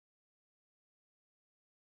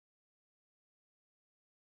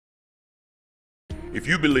If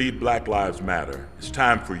you believe Black Lives Matter, it's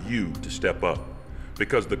time for you to step up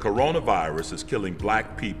because the coronavirus is killing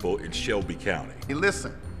Black people in Shelby County.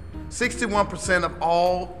 Listen, 61% of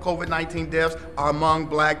all COVID-19 deaths are among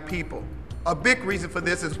Black people. A big reason for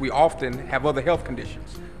this is we often have other health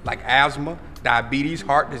conditions like asthma, diabetes,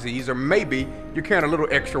 heart disease, or maybe you're carrying a little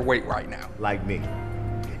extra weight right now. Like me.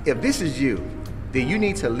 If this is you, then you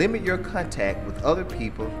need to limit your contact with other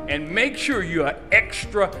people. And make sure you are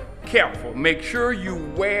extra careful. Make sure you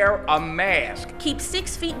wear a mask. Keep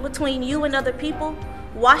 6 feet between you and other people.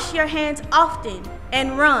 Wash your hands often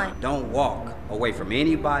and run. Don't walk away from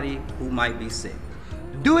anybody who might be sick.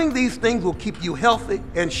 Doing these things will keep you healthy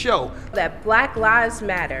and show that Black Lives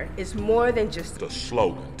Matter is more than just a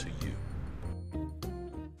slogan to you.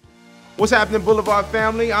 What's happening, Boulevard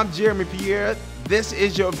family? I'm Jeremy Pierre. This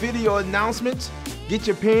is your video announcements. Get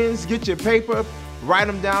your pens, get your paper, write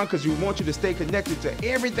them down because we want you to stay connected to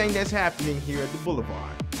everything that's happening here at the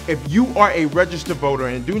Boulevard. If you are a registered voter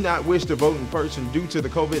and do not wish to vote in person due to the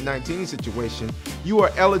COVID-19 situation, you are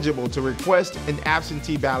eligible to request an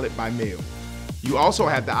absentee ballot by mail. You also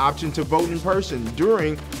have the option to vote in person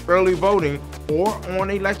during early voting or on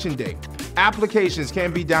election day. Applications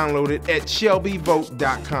can be downloaded at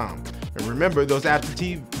shelbyvote.com. And remember, those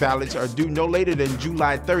absentee ballots are due no later than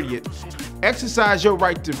July 30th. Exercise your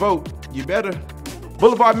right to vote. You better.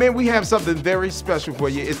 Boulevard Men, we have something very special for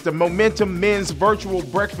you. It's the Momentum Men's Virtual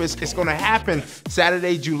Breakfast. It's going to happen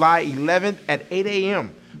Saturday, July 11th at 8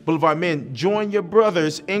 a.m. Boulevard Men, join your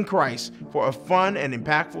brothers in Christ for a fun and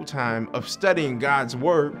impactful time of studying God's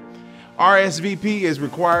Word. RSVP is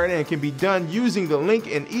required and can be done using the link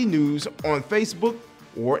in eNews on Facebook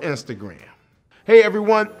or Instagram. Hey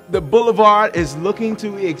everyone, the Boulevard is looking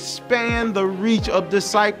to expand the reach of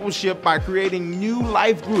discipleship by creating new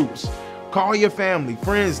life groups. Call your family,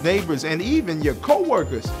 friends, neighbors, and even your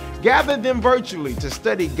co-workers. Gather them virtually to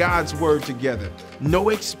study God's Word together. No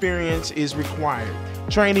experience is required.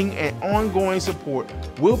 Training and ongoing support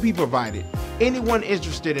will be provided. Anyone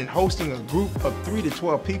interested in hosting a group of 3 to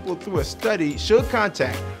 12 people through a study should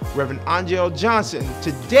contact Reverend Angel Johnson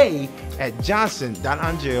today at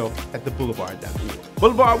johnson.angel@theboulevard.org.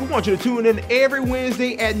 Boulevard, we want you to tune in every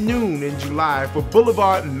Wednesday at noon in July for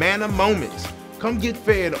Boulevard Manna Moments. Come get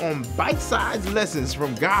fed on bite-sized lessons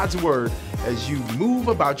from God's Word as you move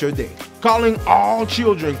about your day. Calling all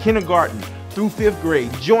children, kindergarten through 5th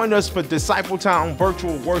grade. Join us for Disciple Town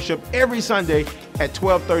virtual worship every Sunday at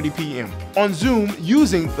 12:30 p.m. on Zoom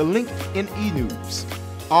using the link in eNews.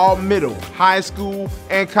 All middle, high school,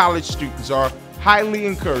 and college students are highly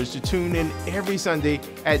encouraged to tune in every Sunday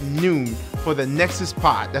at noon for the Nexus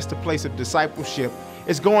Pod. That's the place of discipleship.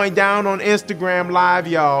 It's going down on Instagram Live,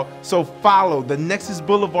 y'all, so follow the Nexus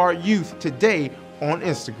Boulevard Youth today on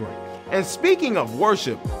Instagram. And speaking of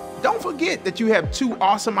worship, don't forget that you have 2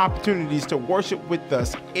 awesome opportunities to worship with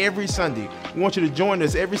us every Sunday. We want you to join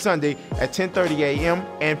us every Sunday at 10:30 a.m.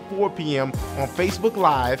 and 4 p.m. on Facebook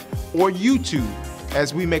Live or YouTube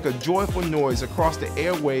as we make a joyful noise across the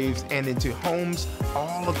airwaves and into homes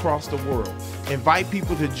all across the world. Invite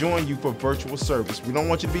people to join you for virtual service. We don't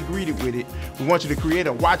want you to be greeted with it. We want you to create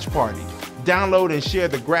a watch party. Download and share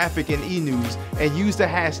the graphic in eNews and use the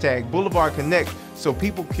hashtag Boulevard Connect so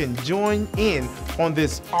people can join in on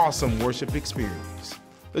this awesome worship experience.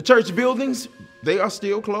 The church buildings, they are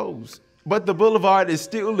still closed, but the Boulevard is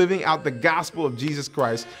still living out the gospel of Jesus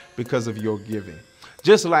Christ because of your giving.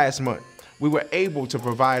 Just last month, we were able to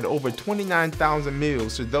provide over 29,000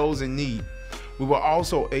 meals to those in need. We were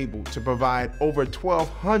also able to provide over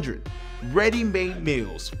 1,200 ready-made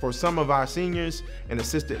meals for some of our seniors in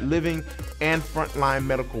assisted living and frontline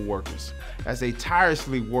medical workers as they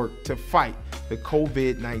tirelessly work to fight the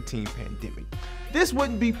COVID-19 pandemic. This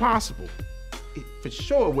wouldn't be possible. It for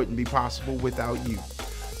sure wouldn't be possible without you.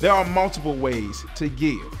 There are multiple ways to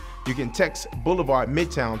give. You can text Boulevard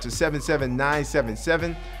Midtown to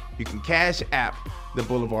 77977. You can Cash App the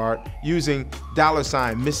Boulevard using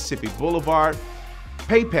 $ Mississippi Boulevard,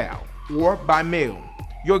 PayPal, or by mail.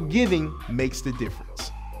 Your giving makes the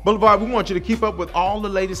difference. Boulevard, we want you to keep up with all the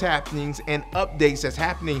latest happenings and updates that's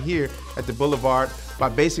happening here at the Boulevard by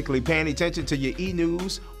basically paying attention to your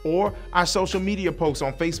eNews or our social media posts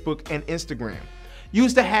on Facebook and Instagram.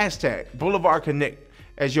 Use the hashtag Boulevard Connect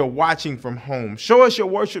as you're watching from home. Show us your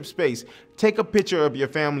worship space. Take a picture of your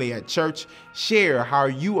family at church. Share how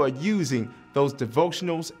you are using those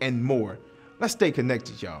devotionals and more. Let's stay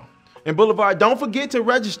connected, y'all. And Boulevard, don't forget to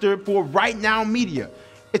register for Right Now Media.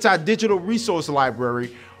 It's our digital resource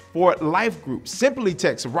library for life groups. Simply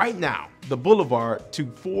text Right Now, the Boulevard, to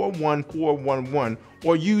 41411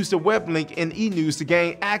 or use the web link in eNews to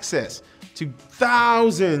gain access to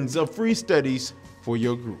thousands of free studies for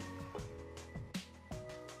your group.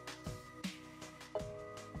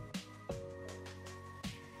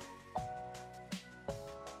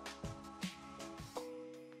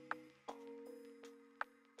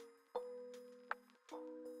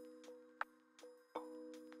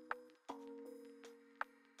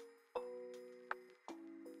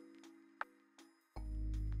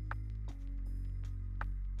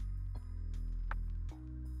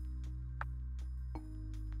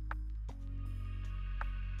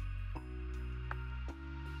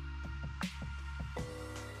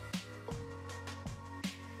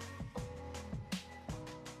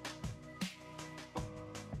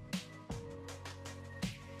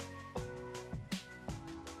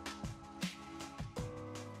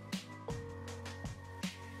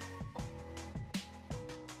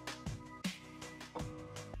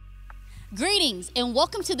 Greetings and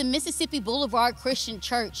welcome to the Mississippi Boulevard Christian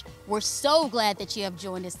Church. We're so glad that you have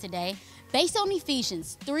joined us today. Based on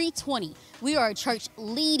Ephesians 3:20, we are a church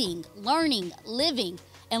leading, learning, living,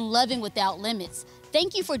 and loving without limits.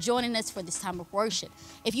 Thank you for joining us for this time of worship.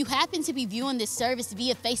 If you happen to be viewing this service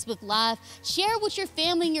via Facebook Live, share it with your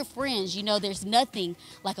family and your friends. You know, there's nothing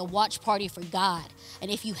like a watch party for God. And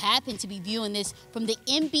if you happen to be viewing this from the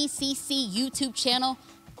MBCC YouTube channel,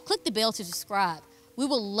 click the bell to subscribe. We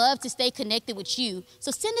would love to stay connected with you,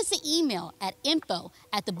 so send us an email at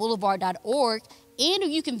info@theboulevard.org, and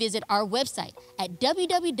you can visit our website at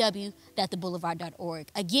www.theboulevard.org.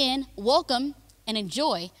 Again, welcome and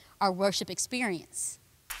enjoy our worship experience.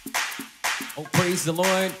 Oh, praise the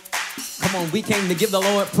Lord. Come on, we came to give the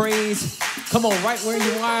Lord praise. Come on, right where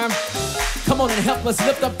you are. Come on and help us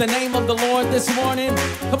lift up the name of the Lord this morning.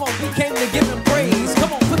 Come on, we came to give him praise.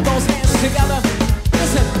 Come on, put those hands together.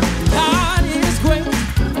 Listen, God is great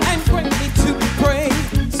and greatly to be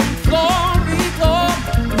praised. Glory,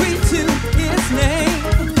 glory to his name.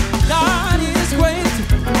 God is great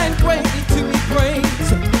and greatly to be praised.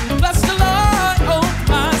 Bless the Lord, oh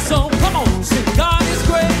my soul. Come on, sing. God is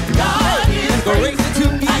great. God is greatly to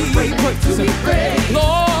be praised.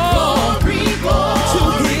 Glory, glory to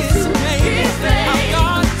his name. Our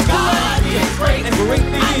God is great and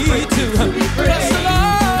greatly to be praised. Bless the Lord.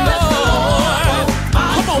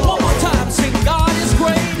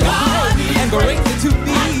 Greatly to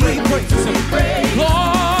be praised.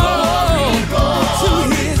 Glory to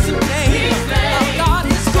his name. Our God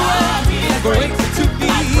is great and greatly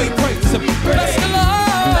to be praised. Bless the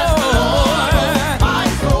Lord.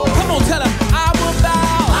 Come on, tell him, I will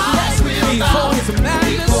bow before his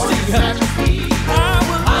majesty. I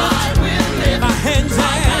will lift my hands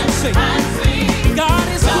and sing. God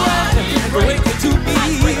is great and greatly to be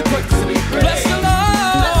praised. Bless the Lord.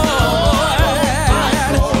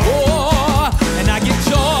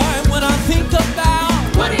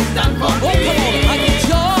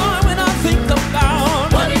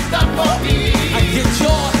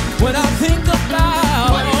 When I think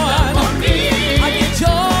about what he's done for me, I get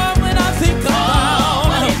joy when I think about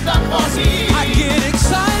what he's done for me. I get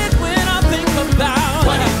excited when I think about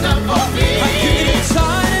what he's done for me. I get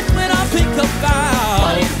excited when I think about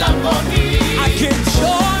what he's done for me. I get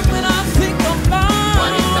joy when I think about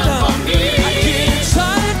what he's done for me. I get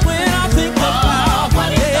excited when I think about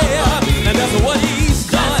what he's done for me. And that's what he's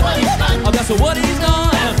done. Oh, that's what he's done.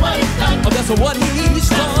 Oh, that's what he's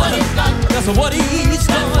done. That's what he's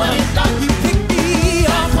done. He picked me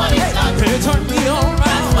up and he turned me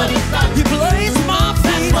around. He placed my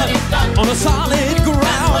feet on a solid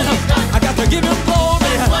ground. I got to give him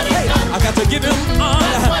glory. I got to give him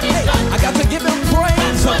honor. I got to give him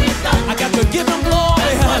praise. I got to give him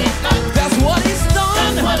glory. That's what he's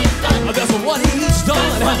done. That's what he's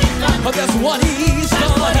done. That's what he's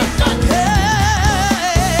done.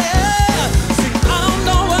 See, I don't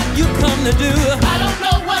know what you come to do. I don't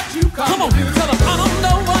know what you come to do. Tell him, I don't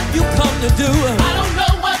know what you come to do. I don't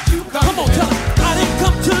know what you come to do. Come on, tell him, I didn't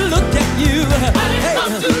come to look at you. I didn't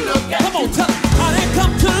come to look at you. Come on, tell him, I didn't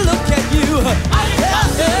come to look at you. I didn't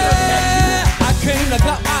come to look at you. I came to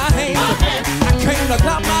clap my hands. I came to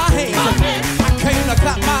clap my hands. I came to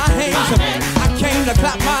clap my hands. I came to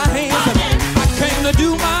clap my hands. I came to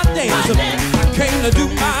do my dance. I came to do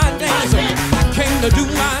my dance. I came to do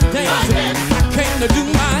my dance. I came to do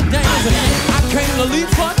my dance. I came to leap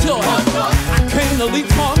for joy. I came to leap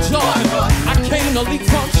for joy. I came to leap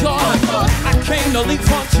for joy. I came to leap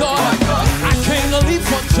for joy. I came to leap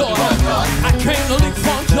for joy. I came to leap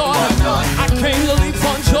for joy. I came to leap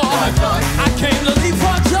for joy. I came to leap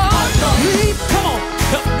for joy. Leap, come on,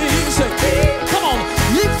 help me say, come on,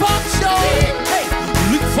 leap for joy. Hey,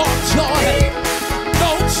 leap for joy.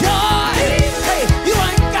 No joy. Hey, you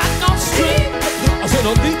ain't got no strength. I said,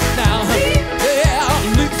 leap now. Yeah,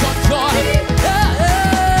 leap for joy. Yeah.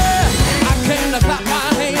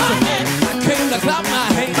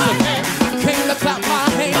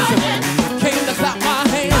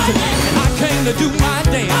 came to do my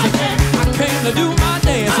dance. I came to do my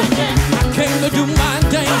dance. I came to do my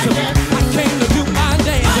dance. I came to do my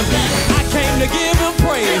dance. I came to give him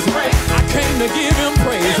praise. I came to give him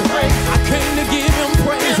praise. I came to give him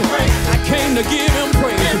praise. I came to give him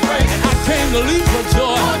praise. And I came to leap for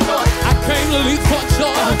joy. I came to leap for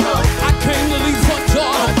joy. I came to leap for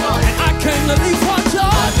joy. And I came to leap for joy.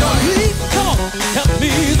 Leap, come on, help me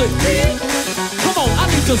to leap. Come on, I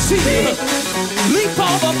need to see you. Leap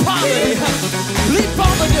over poverty. Leap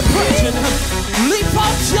over depression. Leap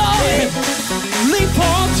on joy. Leap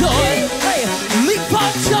on joy. Hey, leap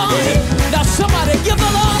on joy. Now somebody give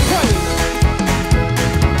the Lord praise.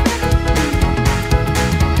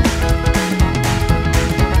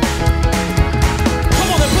 Come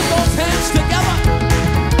on and put those hands together.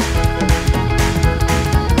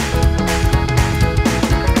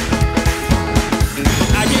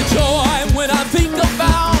 I get joy when I think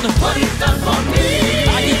about what he's done for me.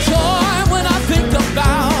 I get joy when I think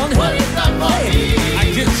about what he's done for me. I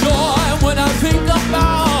get joy when I think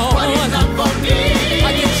about what he's done for me.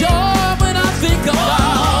 I get joy when I think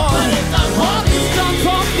about what he's done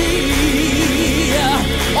for me.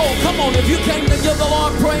 Oh, come on, if you came to give the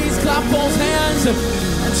Lord praise, clap those hands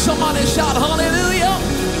and somebody shout hallelujah.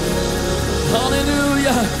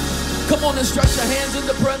 Hallelujah. Come on and stretch your hands in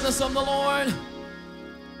the presence of the Lord.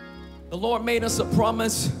 The Lord made us a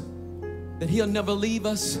promise that he'll never leave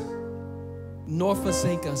us nor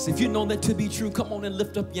forsake us. If you know that to be true, come on and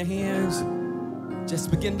lift up your hands.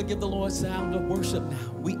 Just begin to give the Lord sound of worship now.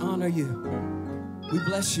 We honor you. We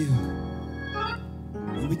bless you.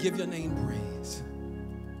 And we give your name praise.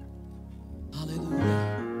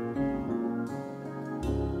 Hallelujah.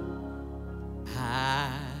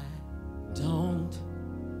 I don't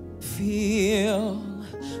feel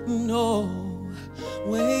no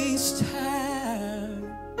waste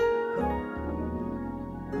time.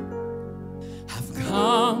 I've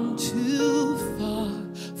come too far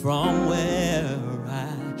from where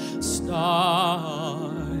I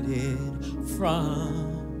started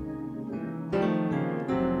from,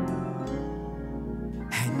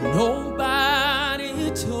 and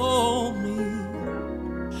nobody told me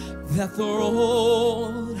that the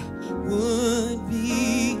road would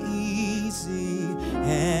be easy,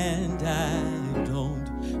 and I don't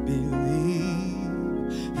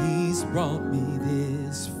believe he's brought me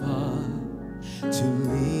this far to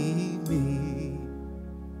leave me.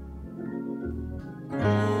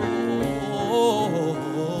 Oh,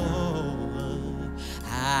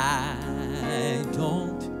 I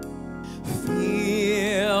don't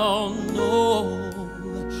feel no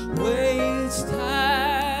waste time.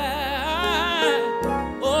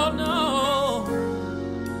 Oh no,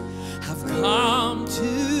 I've come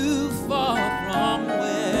too far from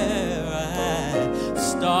where I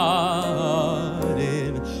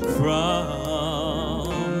started from.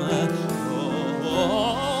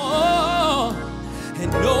 Oh,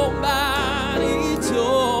 and nobody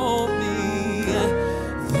told me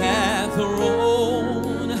that the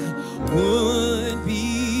road would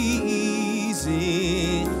be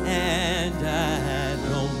easy, and I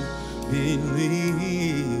don't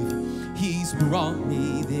believe he's brought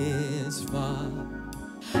me this far.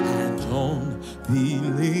 I don't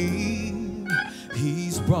believe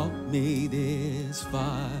he's brought me this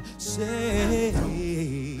far. Say,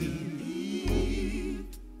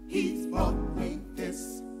 He's brought me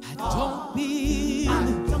this. I don't believe. I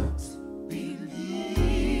don't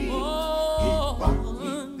believe. Oh, He brought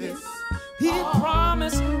me this. he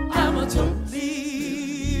promised never to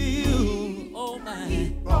leave you. Oh my. He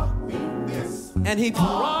brought me this. And he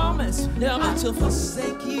promised never to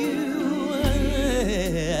forsake you.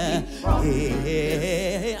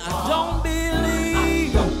 Yeah, I don't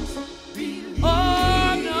believe.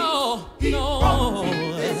 Oh no, no.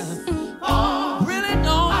 Really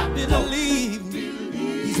don't believe.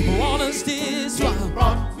 He's brought us this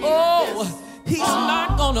far. Oh, he's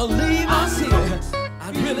not gonna leave us here.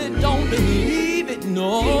 I really don't believe it.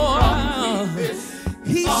 No,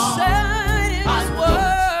 he said in his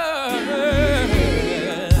word.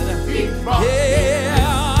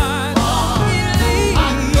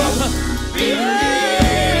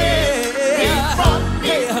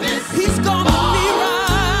 He's gonna be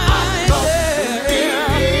right there.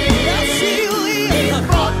 Yes, he will.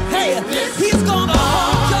 Hey, he's gonna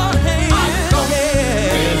hold your hand.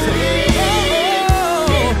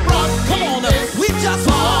 Oh, come on, we just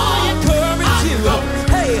want to encourage you.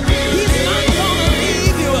 Hey, he's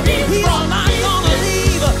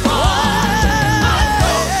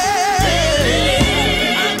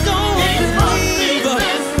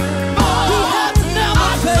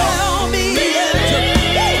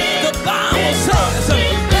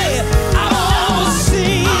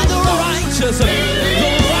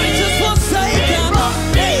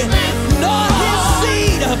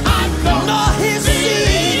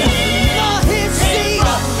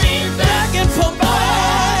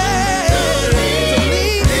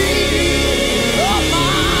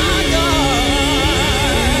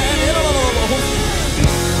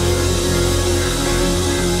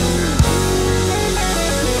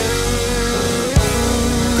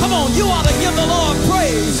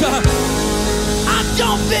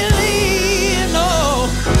believe, no.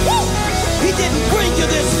 Woo! He didn't bring you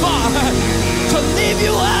this far to leave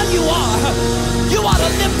you where you are. You ought to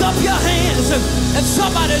lift up your hands and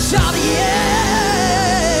somebody shout,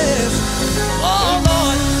 yes. Oh,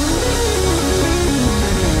 Lord.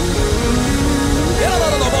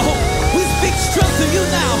 We speak strength to you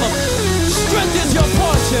now. Strength is your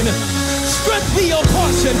portion. Strength be your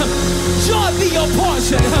portion. Joy be your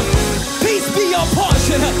portion. Peace be your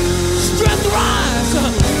portion. Strength rise.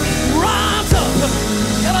 Rise up.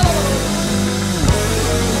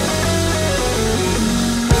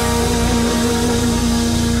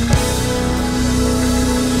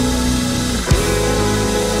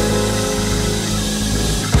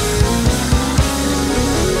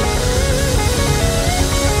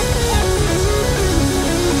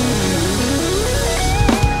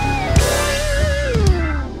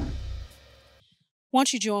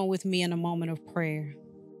 Won't you join with me in a moment of prayer?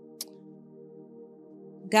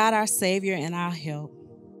 God, our Savior and our help,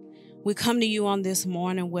 we come to you on this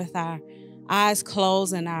morning with our eyes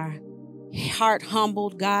closed and our heart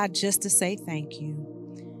humbled, God, just to say thank you.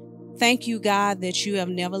 Thank you, God, that you have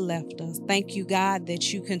never left us. Thank you, God,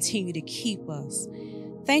 that you continue to keep us.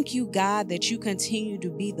 Thank you, God, that you continue to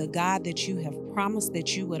be the God that you have promised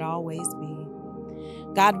that you would always be.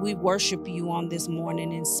 God, we worship you on this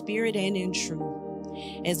morning in spirit and in truth.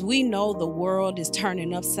 As we know the world is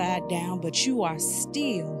turning upside down, but you are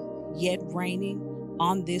still yet reigning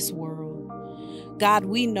on this world. God,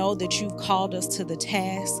 we know that you've called us to the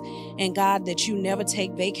task, and God, that you never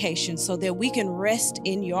take vacation so that we can rest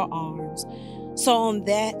in your arms. So on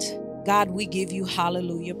that, God, we give you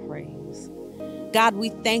hallelujah praise. God, we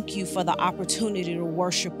thank you for the opportunity to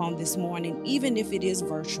worship on this morning, even if it is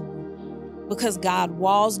virtual, because God,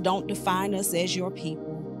 walls don't define us as your people.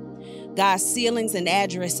 God, ceilings and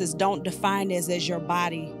addresses don't define us as your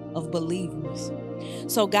body of believers.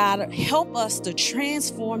 So God, help us to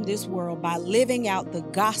transform this world by living out the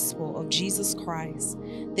gospel of Jesus Christ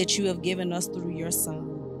that you have given us through your Son.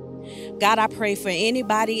 God, I pray for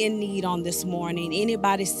anybody in need on this morning,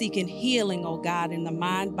 anybody seeking healing, oh God, in the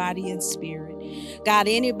mind, body, and spirit. God,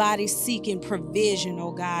 anybody seeking provision,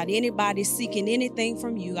 oh God, anybody seeking anything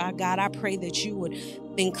from you, God, I pray that you would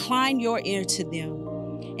incline your ear to them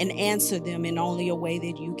and answer them in only a way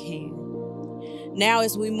that you can. Now,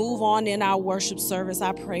 as we move on in our worship service,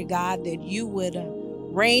 I pray, God, that you would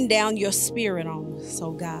rain down your spirit on us,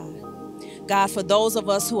 oh God. God, for those of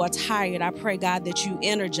us who are tired, I pray, God, that you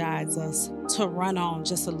energize us to run on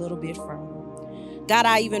just a little bit further. God,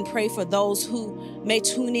 I even pray for those who may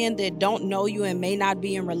tune in that don't know you and may not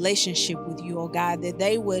be in relationship with you, oh God, that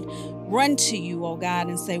they would run to you, oh God,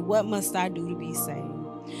 and say, what must I do to be saved?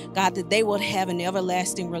 God, that they will have an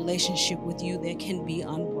everlasting relationship with you that can be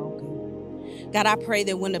unbroken. God, I pray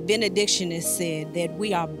that when the benediction is said, that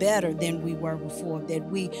we are better than we were before, that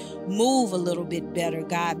we move a little bit better,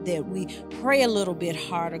 God, that we pray a little bit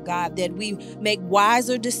harder, God, that we make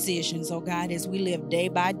wiser decisions, oh God, as we live day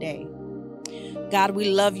by day. God, we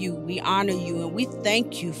love you, we honor you, and we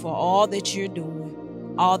thank you for all that you're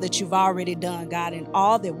doing, all that you've already done, God, and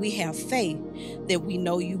all that we have faith that we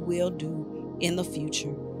know you will do in the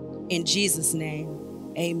future. In Jesus'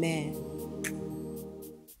 name, amen.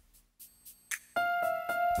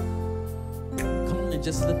 Come on and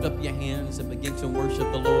just lift up your hands and begin to worship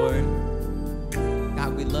the Lord.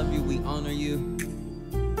 God, we love you, we honor you.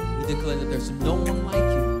 We declare that there's no one like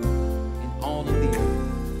you in all of the earth.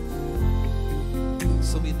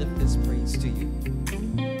 So we lift this praise to you.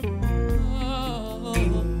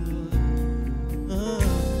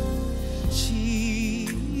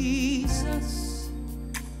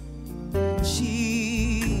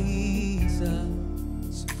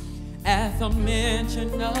 At the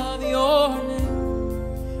mention of your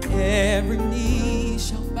name, every knee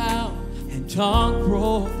shall bow and tongue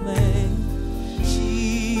proclaim,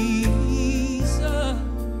 Jesus,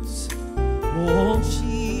 oh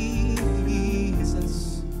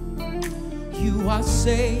Jesus, you are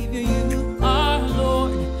Savior, you are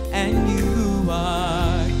Lord, and you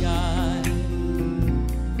are God.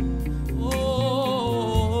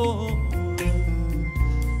 Oh,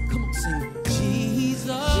 come on, sing, Jesus.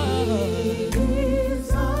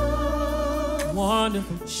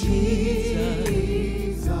 Wonderful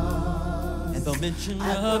Jesus, at the mention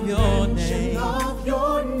of your name,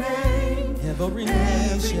 every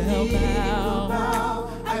knee shall bow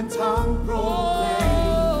and tongue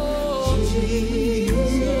proclaim,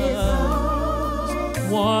 Jesus,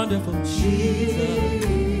 wonderful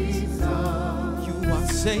Jesus, you are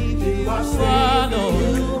Savior, you are Lord,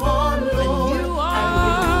 and you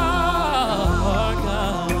are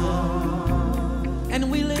God, and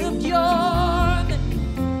we lift your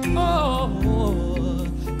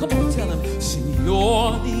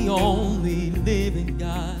only living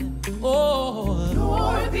God. Oh,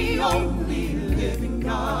 you're the only living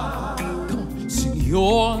God. Come on, sing,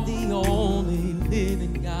 you're the only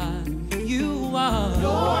living God. You are.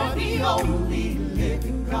 You're the only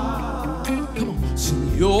living God. Come on,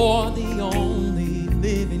 sing, you're the only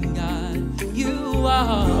living God. You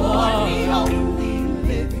are. You're the only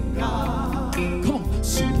living God. Come on,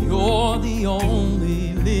 sing, you're the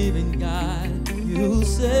only living God. You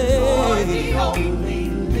say you're the only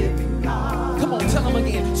living God. Come on, tell them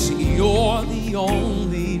again. Sing, you're the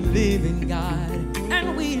only living God,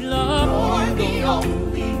 and we love you. You're the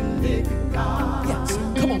only living God. Yes,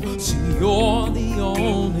 come on. Sing, you're the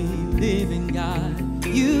only living God.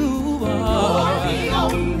 You are. You're the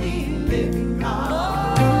only living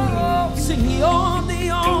God. Oh, sing, you're the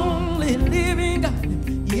only living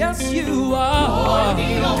God. Yes, you are. You're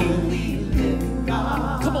the only living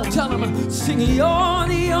God. Come on, tell them. Sing, you're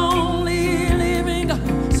the only living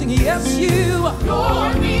God. Sing, yes, you are.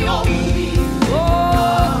 You're the only.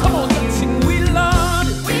 Oh, come on, sing, we love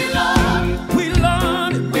it. We love it. We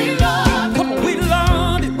love it. We love it. Come on, we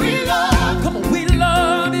love it. We love it. Come on, we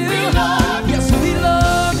love it. We love it. Yes, we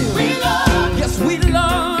love it. We love it. Yes, we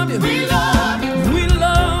love it. We love it. We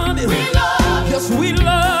love it. We love it. Yes, we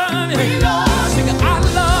love it. We love it. Sing, I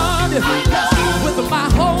love it. Yes, with my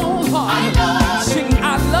whole heart. I love it. Sing,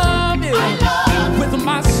 I love it. I love it. With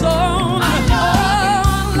my soul. I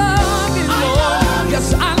love it, Lord. Yes,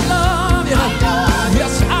 I love you.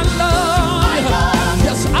 Yes, I love you.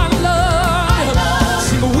 Yes, I love you.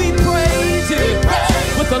 Sing, we praise you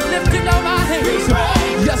with the lifting of our hands.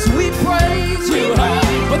 Yes, we praise you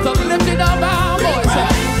with the lifting of our voice.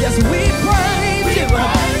 Yes, we praise you.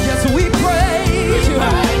 Yes, we praise you.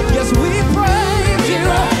 Yes, we praise you.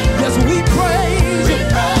 Yes, we praise you.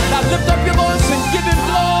 Now lift up your voice and give him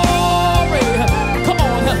glory. Come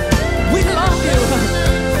on, we love you,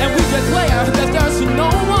 and we declare that there's no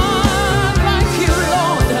one like you,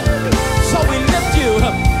 Lord. So we lift you,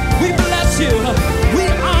 we bless you, we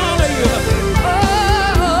honor you.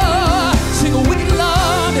 Oh, sing, we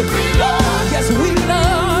love you. Yes, we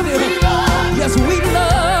love you. Yes, we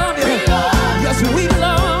love you. Yes, we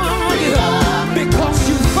love you. Because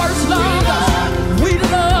you first loved us, we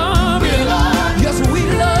love you. Yes, we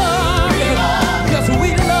love you. Yes,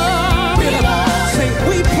 we love you. Sing,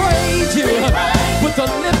 we praise you with the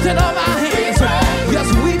lifting of our hands. Yes,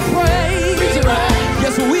 we praise you.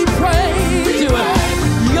 Yes, we praise you.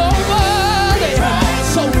 You're worthy,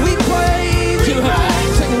 so we praise you.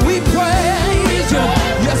 Sing, we praise you.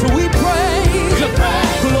 Yes, we praise you.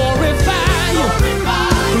 Glorify you.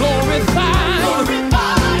 Glorify you.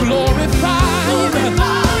 Glorify you.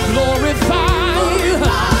 Glorify you.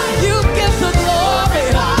 You get the glory.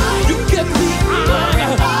 You get the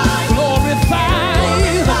honor. Glorify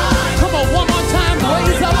you. Come on, one more time.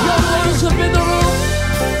 Raise up your worship in the room.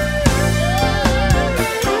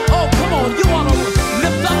 Oh, come on. You want to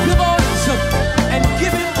lift up your voice and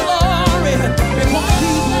give him glory because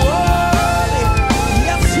he's worthy.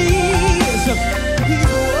 Yes, he is.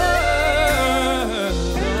 He's worthy.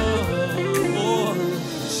 Oh,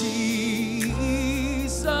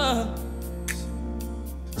 Jesus.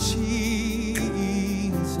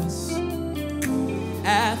 Jesus.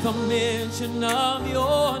 At the mention of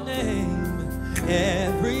your name,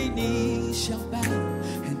 every knee shall bow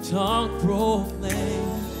and tongue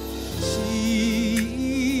proclaim.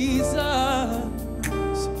 Jesus,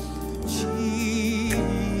 Jesus,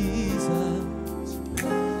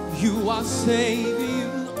 you are Savior,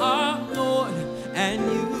 you are Lord, and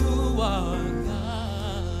you are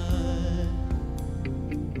God.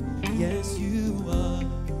 Yes, you are.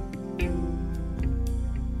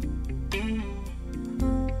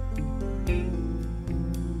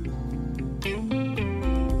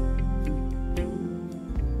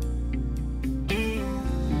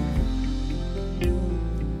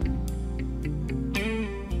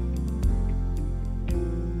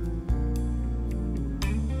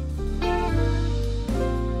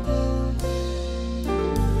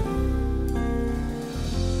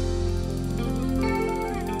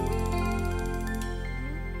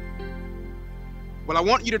 Well, I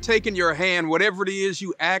want you to take in your hand whatever it is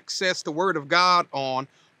you access the Word of God on,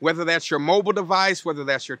 whether that's your mobile device, whether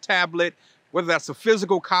that's your tablet, whether that's a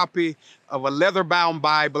physical copy of a leather-bound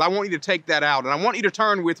Bible. I want you to take that out, and I want you to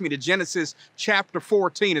turn with me to Genesis chapter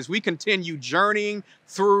 14 as we continue journeying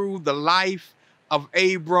through the life of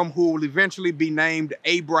Abram, who will eventually be named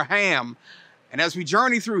Abraham. And as we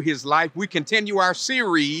journey through his life, we continue our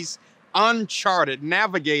series, Uncharted,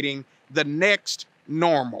 Navigating the Next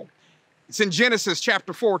Normal. It's in Genesis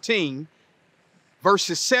chapter 14,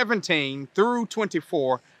 verses 17 through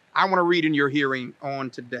 24. I want to read in your hearing on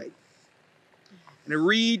today. And it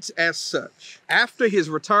reads as such. After his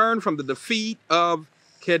return from the defeat of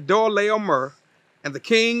Kedorlaomer and the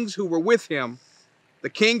kings who were with him, the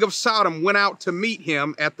king of Sodom went out to meet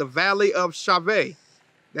him at the valley of Shaveh,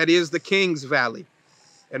 that is the king's valley.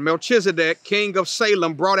 And Melchizedek, king of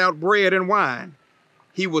Salem, brought out bread and wine.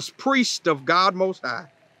 He was priest of God Most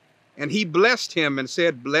High. And he blessed him and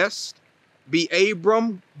said, Blessed be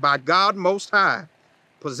Abram by God Most High,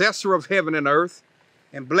 possessor of heaven and earth,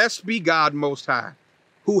 and blessed be God Most High,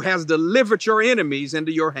 who has delivered your enemies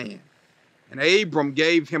into your hand. And Abram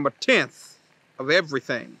gave him 1/10 of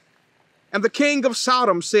everything. And the king of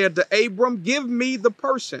Sodom said to Abram, Give me the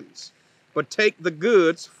persons, but take the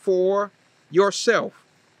goods for yourself.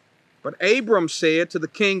 But Abram said to the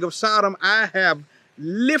king of Sodom, I have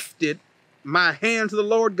lifted my hand to the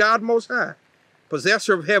Lord God Most High,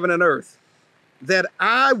 possessor of heaven and earth, that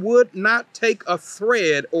I would not take a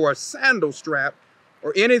thread or a sandal strap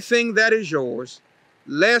or anything that is yours,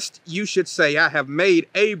 lest you should say, I have made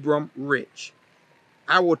Abram rich.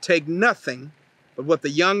 I will take nothing but what the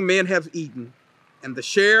young men have eaten, and the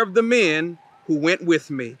share of the men who went with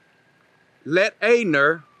me. Let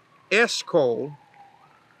Aner, Eshcol,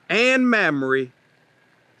 and Mamre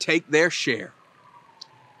take their share.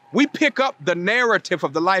 We pick up the narrative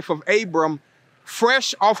of the life of Abram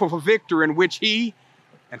fresh off of a victory in which he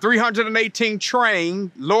and 318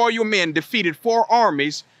 trained, loyal men defeated 4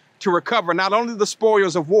 armies to recover not only the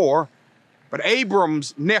spoils of war, but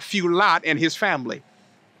Abram's nephew Lot and his family.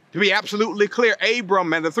 To be absolutely clear,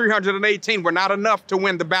 Abram and the 318 were not enough to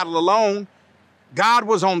win the battle alone. God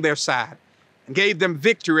was on their side and gave them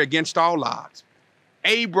victory against all odds.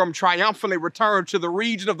 Abram triumphantly returned to the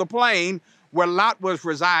region of the plain where Lot was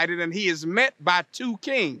resided, and he is met by 2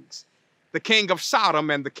 kings, the king of Sodom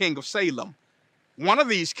and the king of Salem. One of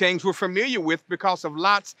these kings we're familiar with because of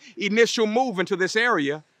Lot's initial move into this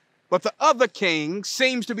area, but the other king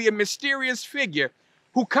seems to be a mysterious figure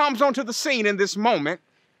who comes onto the scene in this moment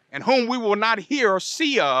and whom we will not hear or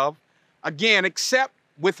see of again except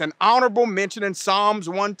with an honorable mention in Psalms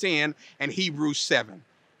 110 and Hebrews 7.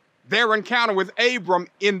 Their encounter with Abram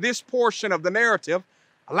in this portion of the narrative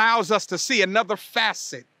allows us to see another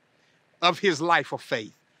facet of his life of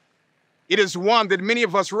faith. It is one that many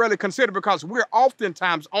of us rarely consider because we're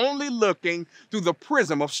oftentimes only looking through the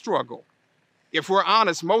prism of struggle. If we're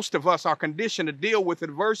honest, most of us are conditioned to deal with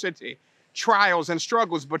adversity, trials, and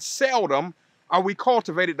struggles, but seldom are we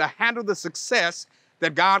cultivated to handle the success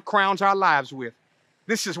that God crowns our lives with.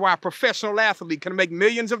 This is why a professional athlete can make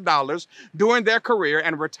millions of dollars during their career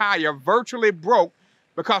and retire virtually broke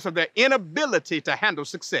because of their inability to handle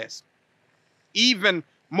success. Even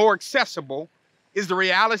more accessible is the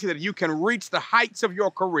reality that you can reach the heights of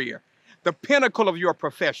your career, the pinnacle of your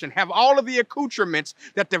profession, have all of the accoutrements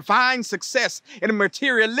that define success in a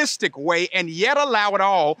materialistic way, and yet allow it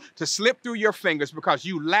all to slip through your fingers because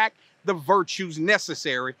you lack the virtues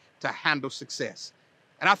necessary to handle success.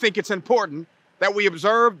 And I think it's important that we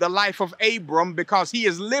observe the life of Abram because he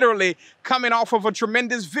is literally coming off of a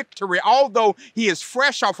tremendous victory. Although he is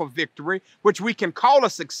fresh off of victory, which we can call a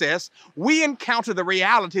success, we encounter the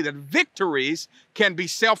reality that victories can be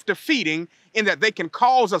self-defeating in that they can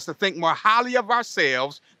cause us to think more highly of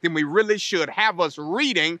ourselves than we really should, have us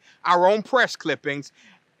reading our own press clippings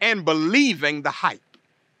and believing the hype.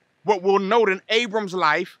 What we'll note in Abram's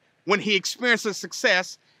life when he experiences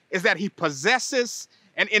success is that he possesses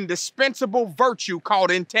an indispensable virtue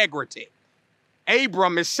called integrity.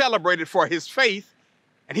 Abram is celebrated for his faith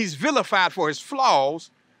and he's vilified for his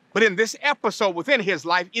flaws, but in this episode within his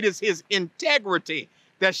life, it is his integrity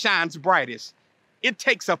that shines brightest. It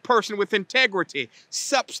takes a person with integrity,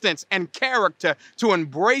 substance, and character to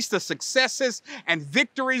embrace the successes and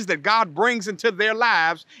victories that God brings into their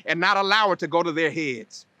lives and not allow it to go to their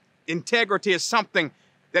heads. Integrity is something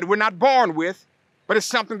that we're not born with, but it's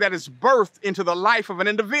something that is birthed into the life of an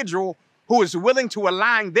individual who is willing to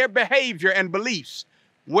align their behavior and beliefs,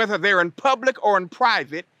 whether they're in public or in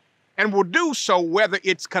private, and will do so whether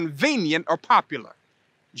it's convenient or popular.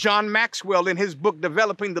 John Maxwell, in his book,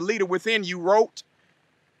 Developing the Leader Within You, wrote,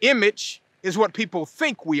 "Image is what people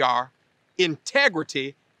think we are.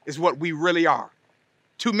 Integrity is what we really are."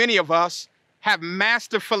 Too many of us have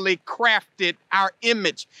masterfully crafted our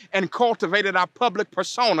image and cultivated our public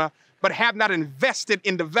persona, but have not invested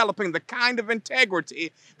in developing the kind of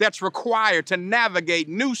integrity that's required to navigate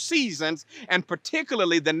new seasons and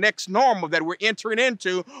particularly the next normal that we're entering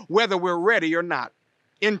into, whether we're ready or not.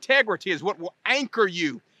 Integrity is what will anchor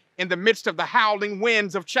you in the midst of the howling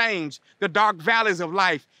winds of change, the dark valleys of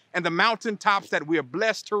life, and the mountaintops that we are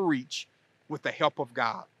blessed to reach with the help of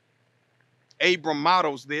God. Abram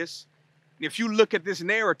models this. If you look at this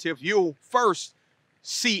narrative, you'll first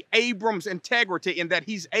see Abram's integrity in that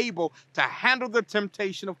he's able to handle the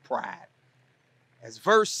temptation of pride. As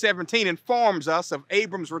verse 17 informs us of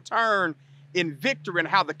Abram's return in victory and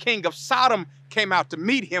how the king of Sodom came out to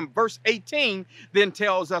meet him, verse 18 then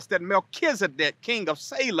tells us that Melchizedek, king of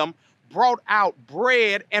Salem, brought out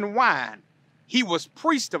bread and wine. He was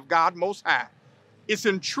priest of God Most High. It's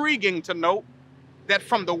intriguing to note that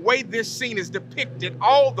from the way this scene is depicted,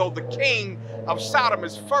 although the king of Sodom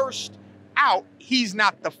is first out, he's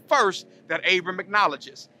not the first that Abram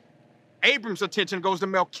acknowledges. Abram's attention goes to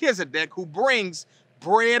Melchizedek, who brings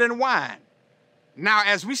bread and wine. Now,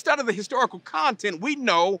 as we study the historical content, we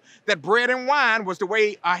know that bread and wine was the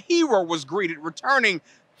way a hero was greeted returning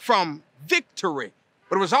from victory.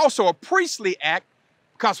 But it was also a priestly act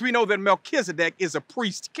because we know that Melchizedek is a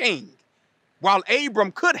priest king. While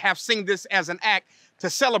Abram could have seen this as an act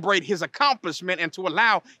to celebrate his accomplishment and to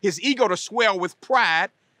allow his ego to swell with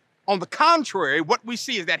pride, on the contrary, what we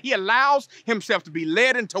see is that he allows himself to be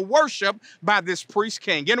led into worship by this priest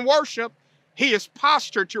king. In worship, he is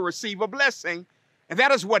postured to receive a blessing, and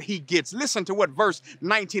that is what he gets. Listen to what verse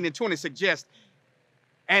 19 and 20 suggest.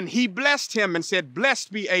 And he blessed him and said,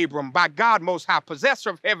 "Blessed be Abram by God Most High,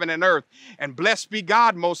 possessor of heaven and earth, and blessed be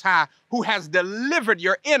God Most High, who has delivered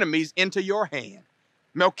your enemies into your hand."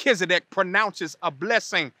 Melchizedek pronounces a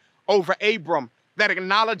blessing over Abram that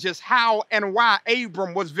acknowledges how and why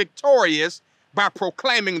Abram was victorious by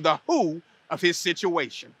proclaiming the who of his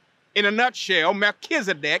situation. In a nutshell,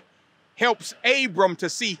 Melchizedek helps Abram to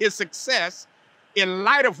see his success in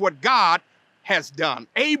light of what God has done.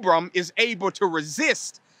 Abram is able to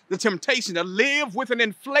resist the temptation to live with an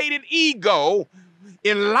inflated ego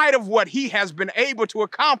in light of what he has been able to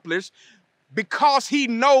accomplish, because he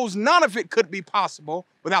knows none of it could be possible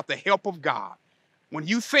without the help of God. When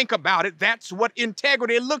you think about it, that's what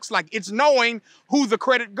integrity looks like. It's knowing who the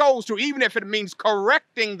credit goes to, even if it means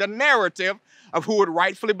correcting the narrative of who it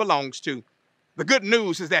rightfully belongs to. The good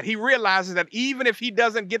news is that he realizes that even if he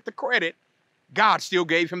doesn't get the credit, God still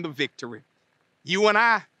gave him the victory. You and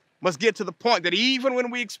I must get to the point that even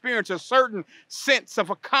when we experience a certain sense of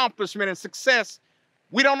accomplishment and success,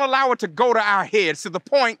 we don't allow it to go to our heads to the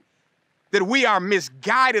point that we are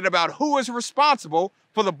misguided about who is responsible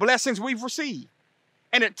for the blessings we've received.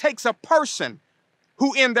 And it takes a person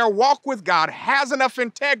who in their walk with God has enough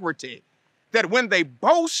integrity that when they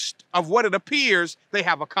boast of what it appears they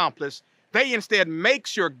have accomplished, they instead make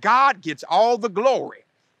sure God gets all the glory.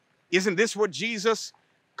 Isn't this what Jesus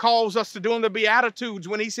calls us to do in the Beatitudes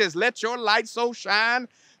when he says, "Let your light so shine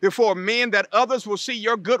before men that others will see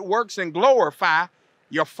your good works and glorify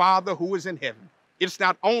your Father who is in heaven"? It's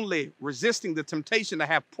not only resisting the temptation to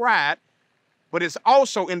have pride, but it's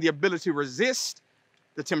also in the ability to resist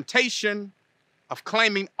the temptation of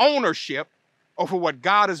claiming ownership over what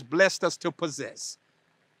God has blessed us to possess.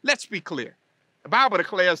 Let's be clear. The Bible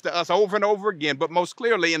declares to us over and over again, but most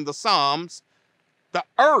clearly in the Psalms, the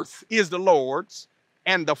earth is the Lord's,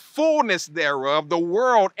 and the fullness thereof, the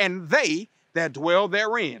world and they that dwell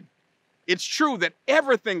therein. It's true that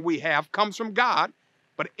everything we have comes from God,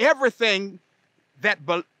 but everything that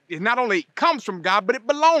not only comes from God, but it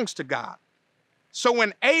belongs to God. So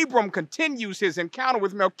when Abram continues his encounter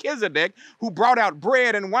with Melchizedek, who brought out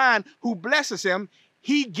bread and wine, who blesses him,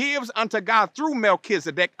 he gives unto God through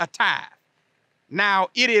Melchizedek a tithe. Now,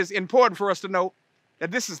 it is important for us to note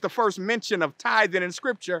that this is the first mention of tithing in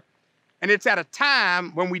Scripture, and it's at a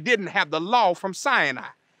time when we didn't have the law from Sinai.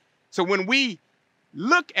 So when we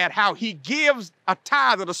look at how he gives a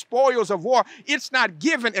tithe of the spoils of war, it's not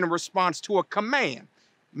given in response to a command.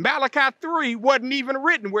 Malachi 3 wasn't even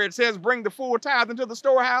written where it says, "Bring the full tithe into the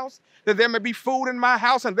storehouse, that there may be food in my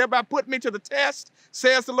house, and thereby put me to the test,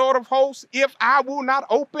 says the Lord of hosts, if I will not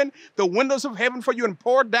open the windows of heaven for you and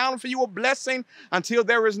pour down for you a blessing until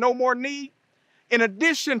there is no more need." In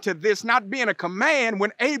addition to this not being a command,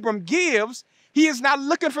 when Abram gives, he is not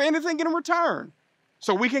looking for anything in return.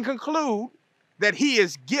 So we can conclude that he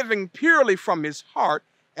is giving purely from his heart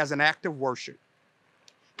as an act of worship.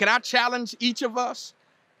 Can I challenge each of us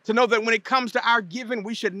to know that when it comes to our giving,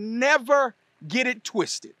 we should never get it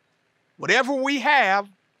twisted. Whatever we have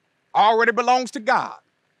already belongs to God.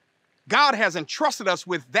 God has entrusted us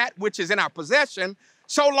with that which is in our possession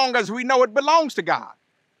so long as we know it belongs to God.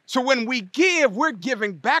 So when we give, we're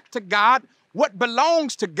giving back to God what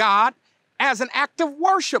belongs to God as an act of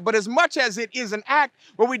worship. But as much as it is an act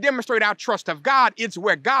where we demonstrate our trust of God, it's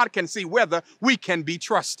where God can see whether we can be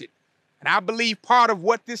trusted. And I believe part of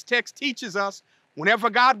what this text teaches us, whenever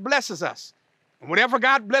God blesses us, and whatever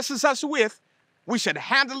God blesses us with, we should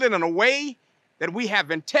handle it in a way that we have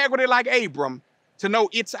integrity like Abram to know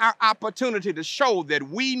it's our opportunity to show that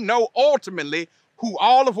we know ultimately who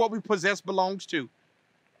all of what we possess belongs to.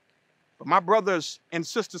 But my brothers and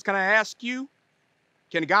sisters, can I ask you,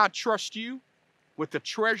 can God trust you with the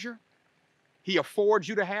treasure he affords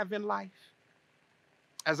you to have in life?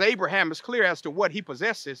 As Abraham is clear as to what he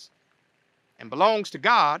possesses and belongs to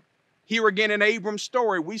God, here again in Abram's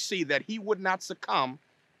story, we see that he would not succumb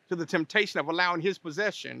to the temptation of allowing his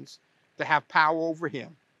possessions to have power over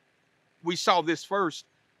him. We saw this first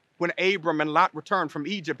when Abram and Lot returned from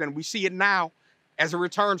Egypt, and we see it now as a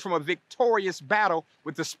return from a victorious battle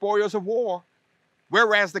with the spoils of war.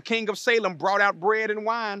 Whereas the king of Salem brought out bread and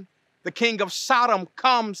wine, the king of Sodom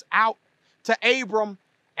comes out to Abram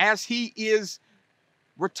as he is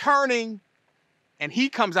returning, and he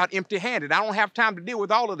comes out empty-handed. I don't have time to deal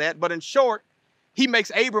with all of that, but in short, he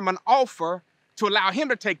makes Abram an offer to allow him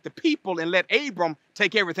to take the people and let Abram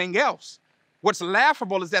take everything else. What's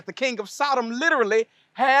laughable is that the king of Sodom literally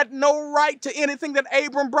had no right to anything that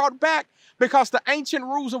Abram brought back, because the ancient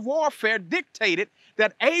rules of warfare dictated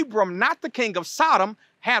that Abram, not the king of Sodom,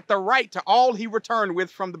 had the right to all he returned with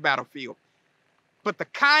from the battlefield. But the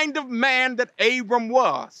kind of man that Abram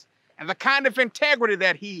was, and the kind of integrity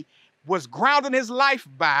that he was grounding his life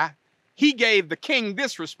by, he gave the king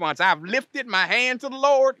this response: I've lifted my hand to the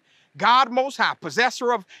Lord, God Most High,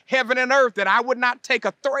 possessor of heaven and earth, that I would not take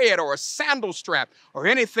a thread or a sandal strap or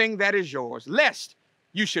anything that is yours, lest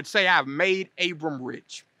you should say I've made Abram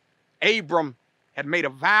rich. Abram had made a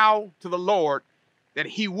vow to the Lord that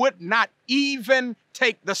he would not even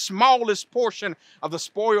take the smallest portion of the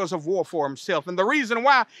spoils of war for himself. And the reason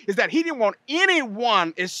why is that he didn't want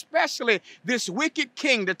anyone, especially this wicked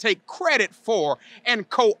king, to take credit for and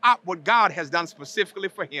co-opt what God has done specifically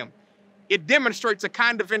for him. It demonstrates a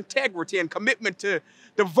kind of integrity and commitment to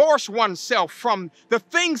divorce oneself from the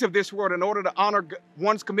things of this world in order to honor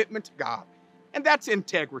one's commitment to God. And that's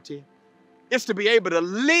integrity. It's to be able to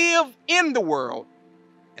live in the world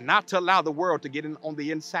and not to allow the world to get in on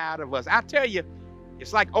the inside of us. I tell you,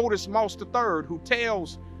 it's like Otis Moss III, who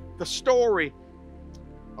tells the story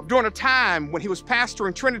of during a time when he was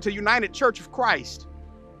pastoring Trinity United Church of Christ.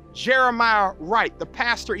 Jeremiah Wright, the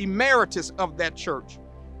pastor emeritus of that church,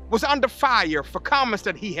 was under fire for comments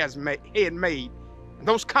that he had made. And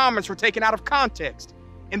those comments were taken out of context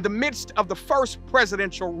in the midst of the first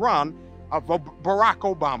presidential run of Barack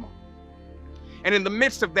Obama. And in the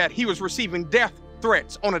midst of that, he was receiving death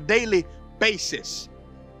threats on a daily basis.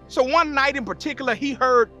 So one night in particular, he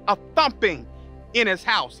heard a thumping in his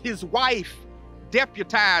house. His wife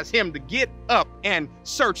deputized him to get up and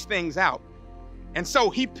search things out. And so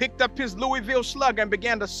he picked up his Louisville Slugger and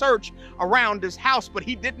began to search around his house, but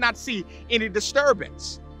he did not see any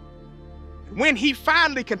disturbance. When he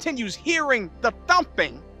finally continues hearing the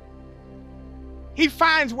thumping, he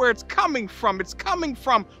finds where it's coming from. It's coming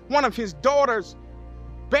from one of his daughter's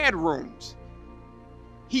bedrooms.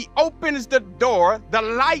 He opens the door, the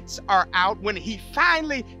lights are out. When he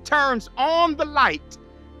finally turns on the light,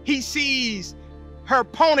 he sees her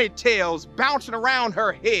ponytails bouncing around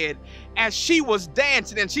her head as she was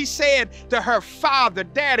dancing. And she said to her father,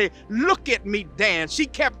 "Daddy, look at me dance." She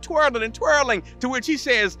kept twirling and twirling, to which he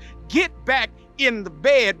says, "Get back in the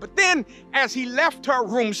bed." But then as he left her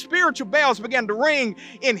room, spiritual bells began to ring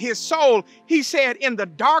in his soul. He said, "In the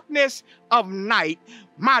darkness of night,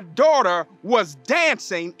 my daughter was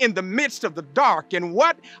dancing in the midst of the dark." And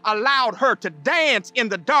what allowed her to dance in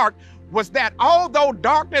the dark was that although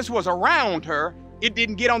darkness was around her, it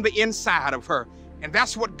didn't get on the inside of her. And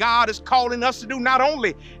that's what God is calling us to do, not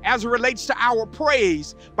only as it relates to our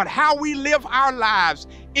praise, but how we live our lives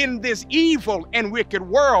in this evil and wicked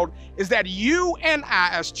world, is that you and I,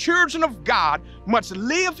 as children of God, must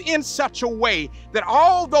live in such a way that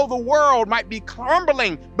although the world might be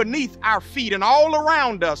crumbling beneath our feet and all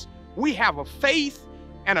around us, we have a faith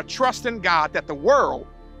and a trust in God that the world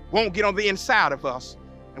won't get on the inside of us,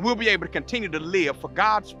 and we'll be able to continue to live for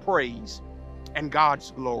God's praise and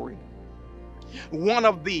God's glory. One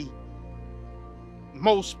of the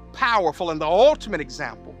most powerful and the ultimate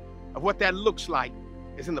example of what that looks like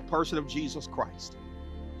is in the person of Jesus Christ.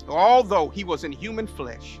 Although he was in human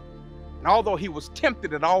flesh, and although he was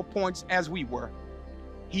tempted at all points as we were,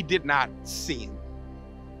 he did not sin.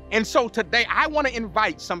 And so today I want to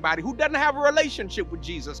invite somebody who doesn't have a relationship with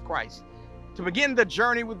Jesus Christ to begin the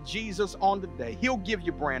journey with Jesus on the day. He'll give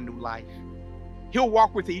you brand new life. He'll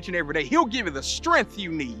walk with you each and every day. He'll give you the strength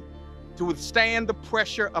you need to withstand the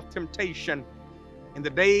pressure of temptation in the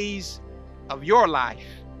days of your life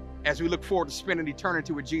as we look forward to spending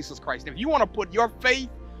eternity with Jesus Christ. If you want to put your faith,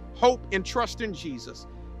 hope, and trust in Jesus,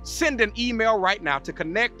 send an email right now to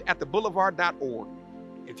connect@theboulevard.org.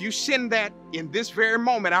 If you send that in this very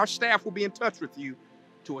moment, our staff will be in touch with you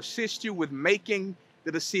to assist you with making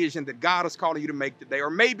the decision that God is calling you to make today. Or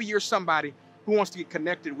maybe you're somebody who wants to get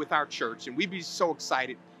connected with our church, and we'd be so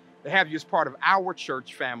excited to have you as part of our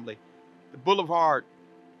church family. The Boulevard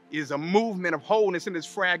is a movement of wholeness in this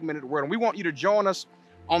fragmented world, and we want you to join us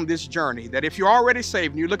on this journey. That if you're already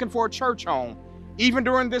saved and you're looking for a church home, even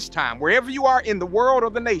during this time, wherever you are in the world or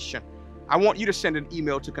the nation, I want you to send an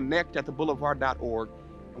email to connect@theboulevard.org,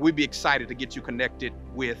 and we'd be excited to get you connected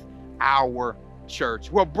with our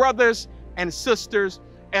church. Well, brothers and sisters,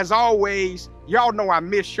 as always, y'all know I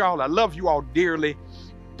miss y'all. I love you all dearly.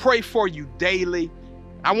 Pray for you daily.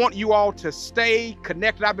 I want you all to stay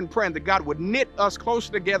connected. I've been praying that God would knit us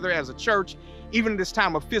closer together as a church, even in this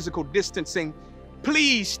time of physical distancing.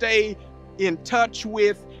 Please stay in touch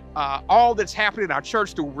with all that's happening in our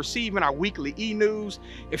church through receiving our weekly e-news.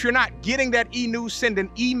 If you're not getting that e-news, send an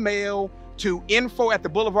email to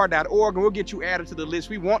info@theboulevard.org and we'll get you added to the list.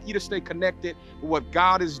 We want you to stay connected with what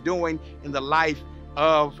God is doing in the life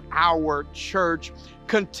of our church.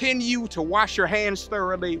 Continue to wash your hands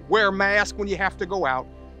thoroughly, wear a mask when you have to go out,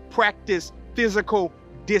 practice physical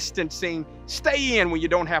distancing, stay in when you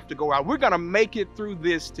don't have to go out. We're going to make it through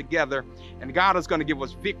this together, and God is going to give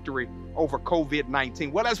us victory over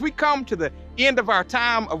COVID-19. Well, as we come to the end of our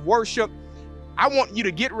time of worship, I want you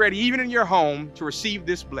to get ready, even in your home, to receive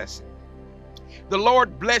this blessing. The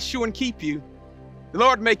Lord bless you and keep you. The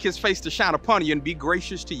Lord make his face to shine upon you and be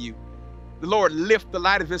gracious to you. The Lord lift the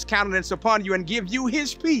light of his countenance upon you and give you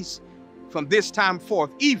his peace from this time forth,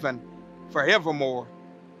 even forevermore.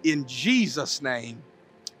 In Jesus' name,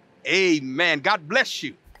 amen. God bless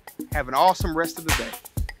you. Have an awesome rest of the day.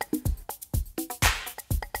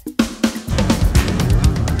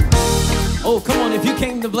 Oh, come on, if you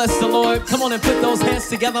came to bless the Lord, come on and put those hands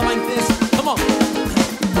together like this. Come on.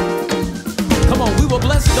 Come on, we will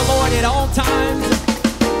bless the Lord at all times,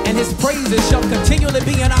 and his praises shall continually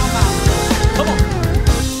be in our mouth. Come on.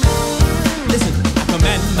 Listen, I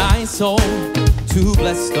command my soul to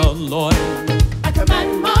bless the Lord. I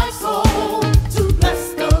command my soul to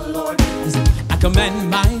bless the Lord. Listen, I command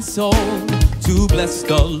my soul to bless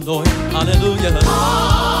the Lord. Hallelujah.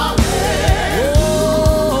 Hallelujah.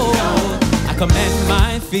 Oh, I command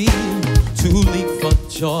my feet to leap for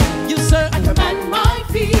joy. You sir. I command my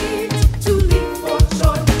feet to leap for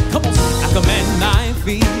joy. Come on. I command my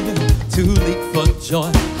feet to leap for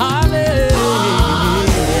joy. Hallelujah.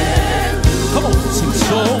 Come on, sing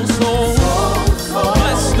soul, soul,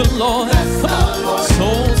 bless the Lord. Come on,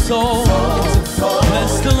 soul, soul,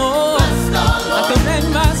 bless the Lord. I command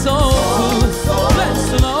my soul to bless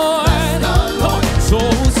the Lord. Come on,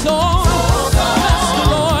 soul, soul, bless the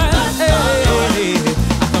Lord. Hey,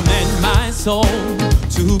 I command my soul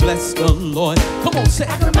to bless the Lord. Come on, say.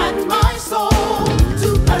 I command my soul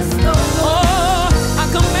to bless the Lord. Oh, I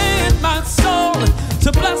command my soul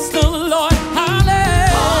to bless the Lord. Hallelujah.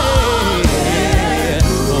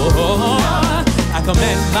 Oh, I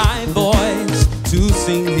command my voice to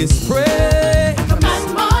sing his praise. I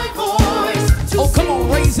command my voice to come on,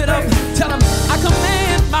 raise it up. Tell him, I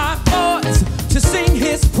command my voice to sing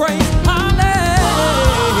his praise. Hallelujah.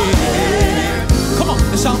 Come on,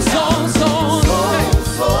 and shout soul, soul,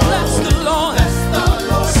 bless the Lord.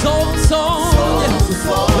 Soul, soul, yes,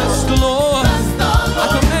 bless the Lord. I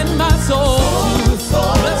command my soul to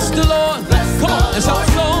bless the Lord. Come on, and shout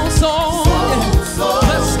soul, soul, yes,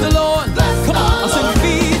 bless the Lord. Come on, I sing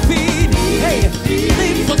feed, feed, hey,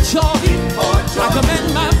 leap for joy. I command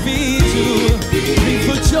my feet to leap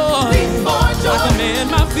for joy. I command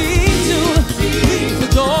my feet to leap for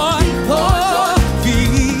joy. Oh, feet,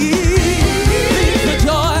 leap for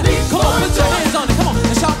joy. Come on, put your hands on it. Come on,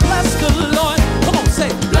 and shout bless the Lord. Come on, say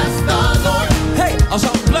bless the Lord. Hey, I'll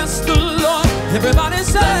shout bless the Lord. Everybody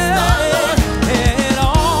say at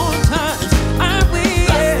all times I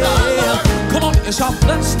will. Come on, and shout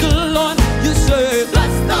bless the Lord. You say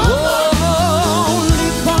bless the Lord. Oh,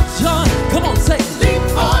 leap for joy. Come on, say leap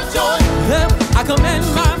for joy. I command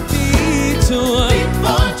my feet to leap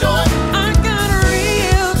for joy. I got a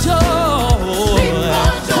real joy. Leap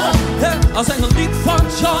for joy. I'll sing a leap for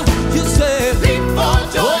joy. You say leap for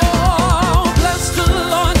joy. Oh, bless the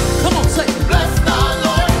Lord. Come on, say bless the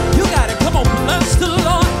Lord. You got it. Come on, bless the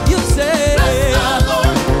Lord. You say bless the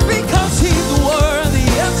Lord. Because he's worthy.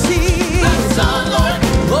 Yes, he bless the Lord.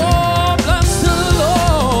 Oh, bless the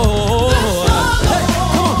Lord. Bless the Lord. Hey,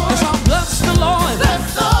 come on, let's all bless the Lord. Bless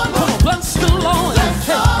the Lord. Come on, bless the Lord.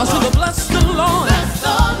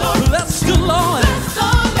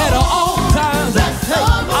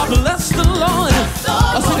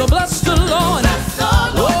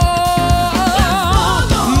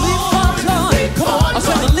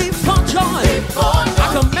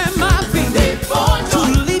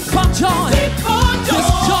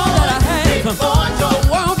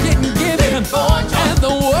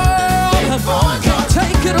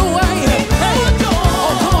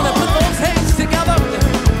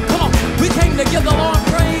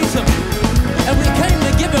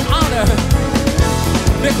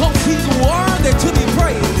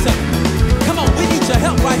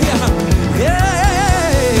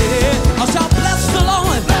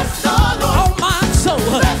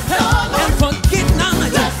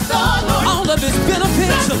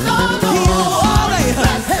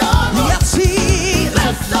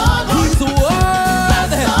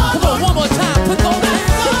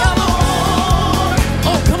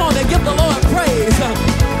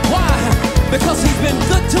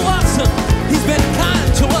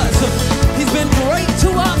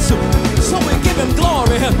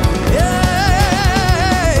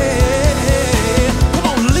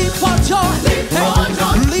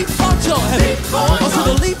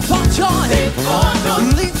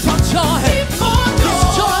 joy. This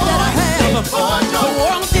joy that I have, the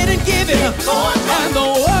world didn't give it, and the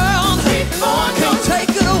world can't take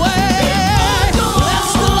it away.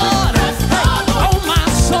 Bless the Lord, hey, oh my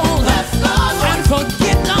soul, and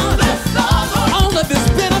forget not all of His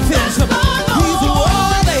benefits. He's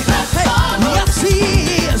worthy, hey, yes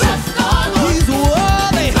He is. He's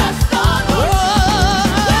worthy.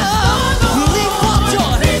 Leap for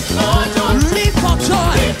joy, leap for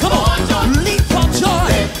joy. Come on, leap for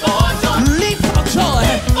joy, leap for joy.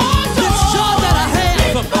 This joy that I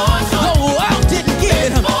have, the world didn't give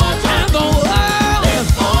it, and the world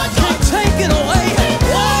can't take it away.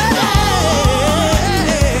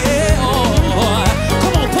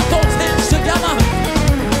 Come on, put those hands together.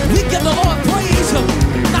 We give the Lord praise,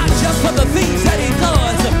 not just for the things that He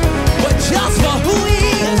does, but just for who He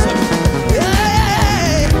is.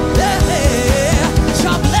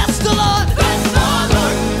 Shall bless the Lord.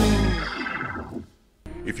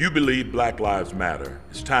 If you believe Black Lives Matter,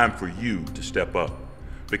 it's time for you to step up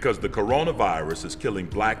because the coronavirus is killing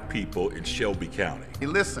black people in Shelby County. Hey,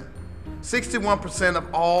 listen, 61% of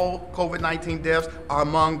all COVID-19 deaths are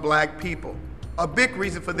among black people. A big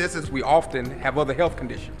reason for this is We often have other health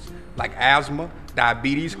conditions like asthma,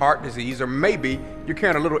 diabetes, heart disease, or maybe you're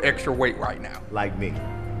carrying a little extra weight right now. Like me.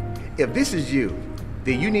 If this is you,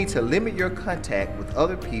 then you need to limit your contact with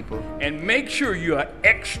other people. And make sure you are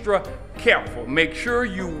extra careful. Make sure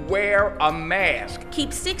you wear a mask.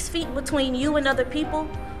 Keep 6 feet between you and other people.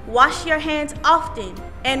 Wash your hands often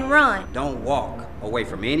and run. Don't walk away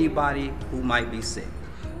from anybody who might be sick.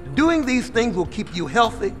 Doing these things will keep you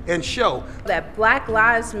healthy and show that Black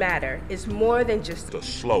Lives Matter is more than just a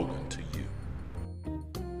slogan to you.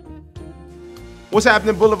 What's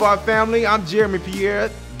happening, Boulevard family? I'm Jeremy Pierre.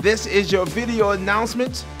 This is your video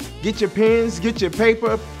announcement. Get your pens, get your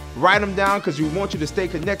paper, write them down because we want you to stay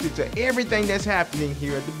connected to everything that's happening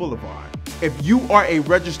here at the Boulevard. If you are a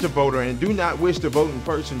registered voter and do not wish to vote in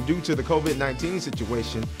person due to the COVID-19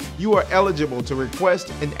 situation, you are eligible to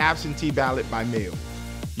request an absentee ballot by mail.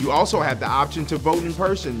 You also have the option to vote in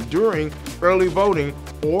person during early voting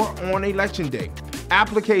or on election day.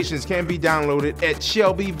 Applications can be downloaded at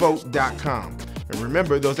shelbyvote.com. And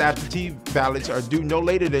remember, those absentee ballots are due no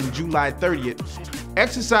later than July 30th.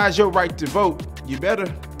 Exercise your right to vote. You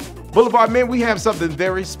better. Boulevard Men, we have something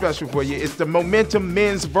very special for you. It's the Momentum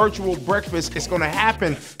Men's Virtual Breakfast. It's going to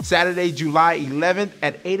happen Saturday, July 11th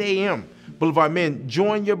at 8 a.m. Boulevard Men,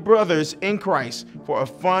 join your brothers in Christ for a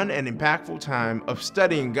fun and impactful time of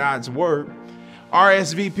studying God's Word.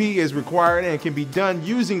 RSVP is required and can be done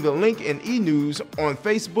using the link in eNews on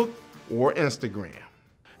Facebook or Instagram.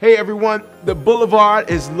 Hey everyone, the Boulevard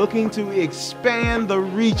is looking to expand the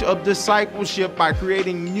reach of discipleship by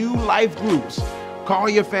creating new life groups. Call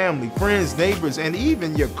your family, friends, neighbors, and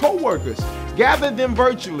even your co-workers. Gather them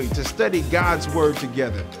virtually to study God's Word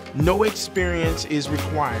together. No experience is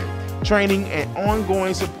required. Training and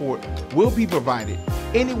ongoing support will be provided.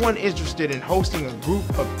 Anyone interested in hosting a group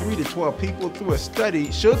of 3 to 12 people through a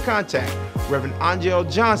study should contact Reverend Angel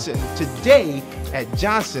Johnson today at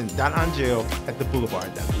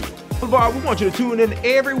johnson.angel@theboulevard.org. Boulevard, we want you to tune in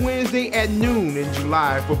every Wednesday at noon in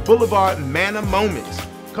July for Boulevard Manna Moments.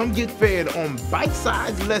 Come get fed on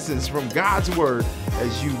bite-sized lessons from God's Word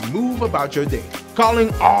as you move about your day.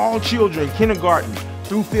 Calling all children, kindergarten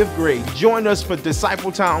through 5th grade. Join us for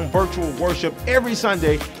Disciple Town virtual worship every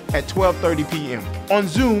Sunday at 12:30 p.m. on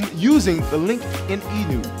Zoom using the link in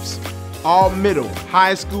eNews. All middle,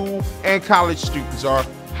 high school, and college students are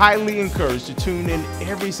highly encouraged to tune in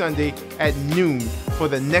every Sunday at noon for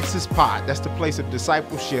the Nexus Pod. That's the place of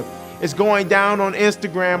discipleship. It's going down on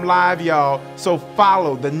Instagram Live, y'all. So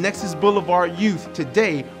follow the Nexus Boulevard Youth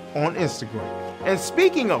today on Instagram. And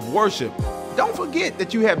speaking of worship, don't forget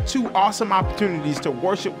that you have 2 awesome opportunities to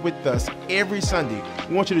worship with us every Sunday.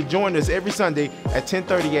 We want you to join us every Sunday at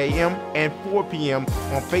 10:30 a.m. and 4 p.m.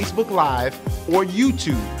 on Facebook Live or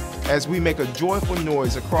YouTube as we make a joyful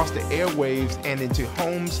noise across the airwaves and into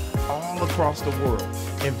homes all across the world.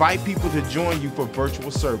 Invite people to join you for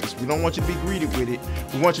virtual service. We don't want you to be greeted with it.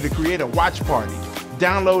 We want you to create a watch party.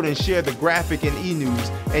 Download and share the graphic in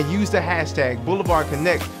eNews and use the hashtag Boulevard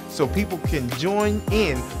Connect so people can join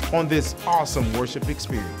in on this awesome worship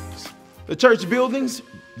experience. The church buildings,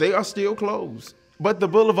 they are still closed, but the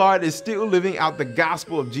Boulevard is still living out the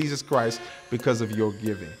gospel of Jesus Christ because of your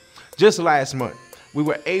giving. Just last month, we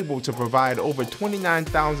were able to provide over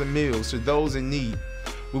 29,000 meals to those in need.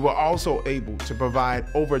 We were also able to provide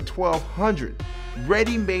over 1,200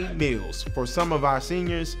 ready-made meals for some of our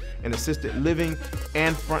seniors in assisted living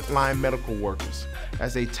and frontline medical workers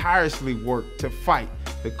as they tirelessly work to fight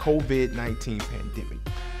the COVID-19 pandemic.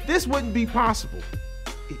 This wouldn't be possible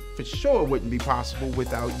it for sure wouldn't be possible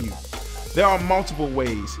without you. There are multiple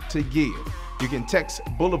ways to give. You can text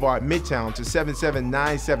Boulevard Midtown to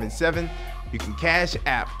 77977. You can cash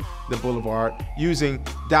app the Boulevard using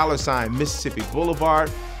 $ Mississippi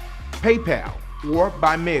Boulevard, PayPal, or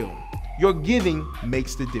by mail. Your giving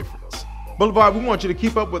makes the difference. Boulevard, we want you to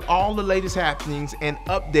keep up with all the latest happenings and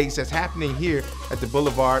updates that's happening here at the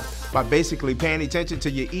Boulevard by basically paying attention to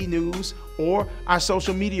your e-news or our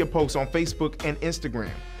social media posts on Facebook and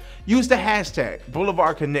Instagram. Use the hashtag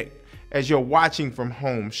Boulevard Connect as you're watching from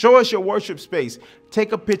home. Show us your worship space.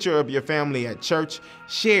 Take a picture of your family at church.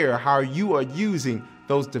 Share how you are using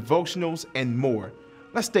those devotionals and more.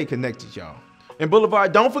 Let's stay connected, y'all. And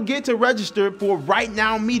Boulevard, don't forget to register for Right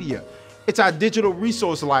Now Media. It's our digital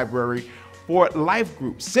resource library for life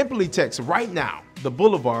groups. Simply text Right Now, the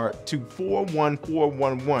Boulevard, to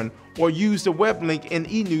 41411 or use the web link in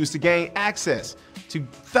e-news to gain access to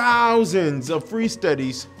thousands of free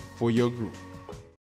studies for your group.